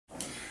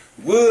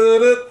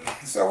Wud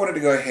up? So I wanted to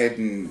go ahead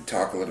and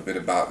talk a little bit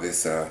about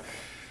this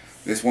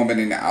woman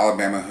in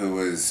Alabama who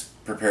was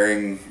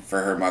preparing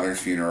for her mother's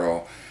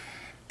funeral,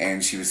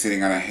 and she was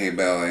sitting on a hay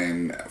bale,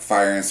 and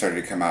fire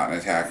started to come out and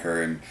attack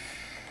her, and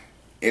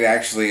it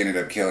actually ended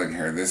up killing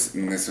her. This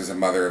was a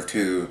mother of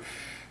two,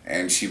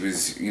 and she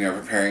was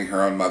preparing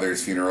her own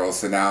mother's funeral.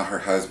 So now her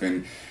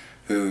husband,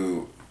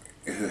 who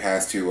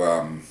has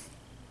to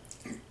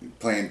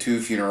plan two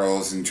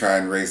funerals and try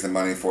and raise the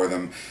money for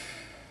them.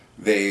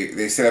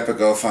 They set up a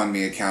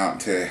GoFundMe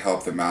account to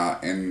help them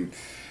out, and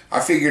I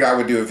figured I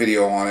would do a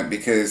video on it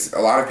because a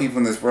lot of people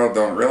in this world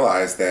don't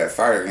realize that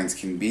fire ants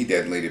can be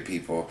deadly to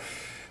people.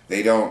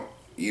 They don't,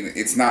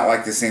 it's not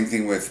like the same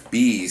thing with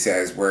bees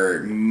as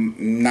where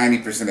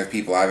 90% of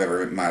people I've ever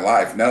met in my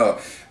life know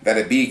that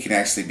a bee can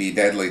actually be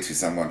deadly to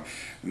someone.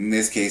 In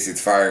this case, it's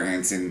fire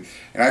ants, and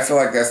I feel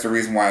like that's the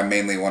reason why I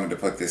mainly wanted to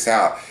put this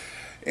out.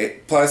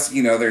 Plus,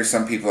 there's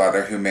some people out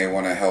there who may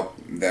want to help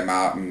them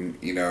out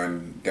and,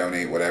 and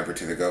donate whatever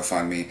to the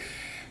GoFundMe.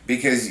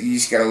 Because you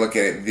just got to look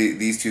at it.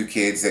 These two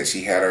kids that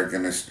she had are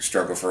going to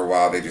struggle for a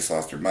while. They just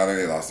lost their mother.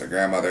 They lost their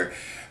grandmother.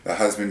 The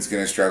husband's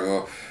going to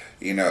struggle,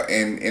 and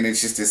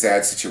it's just a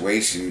sad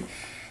situation.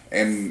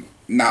 And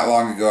not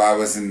long ago, I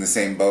was in the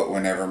same boat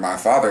whenever my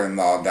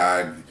father-in-law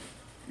died.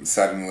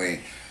 Suddenly,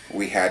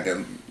 we had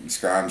to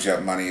scrounge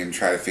up money and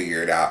try to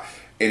figure it out.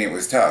 And it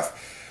was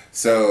tough.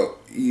 So,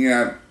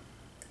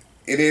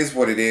 it is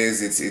what it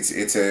is.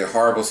 It's a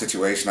horrible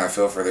situation. I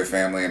feel for their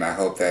family, and I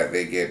hope that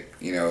they get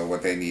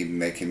what they need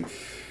and they can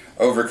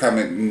overcome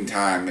it in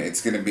time.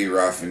 It's going to be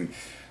rough, and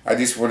I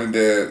just wanted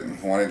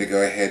to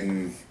go ahead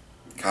and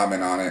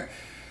comment on it.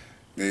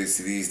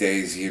 These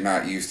days, you're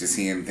not used to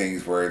seeing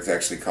things where it's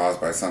actually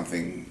caused by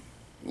something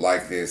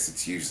like this.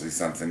 It's usually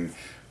something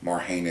more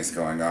heinous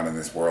going on in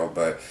this world.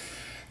 But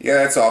yeah,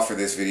 that's all for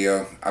this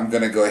video. I'm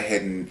going to go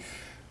ahead and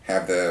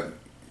have the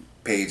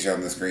page on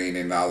the screen,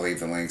 and I'll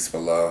leave the links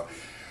below,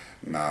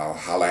 and I'll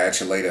holla at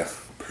you later.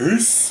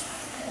 Peace.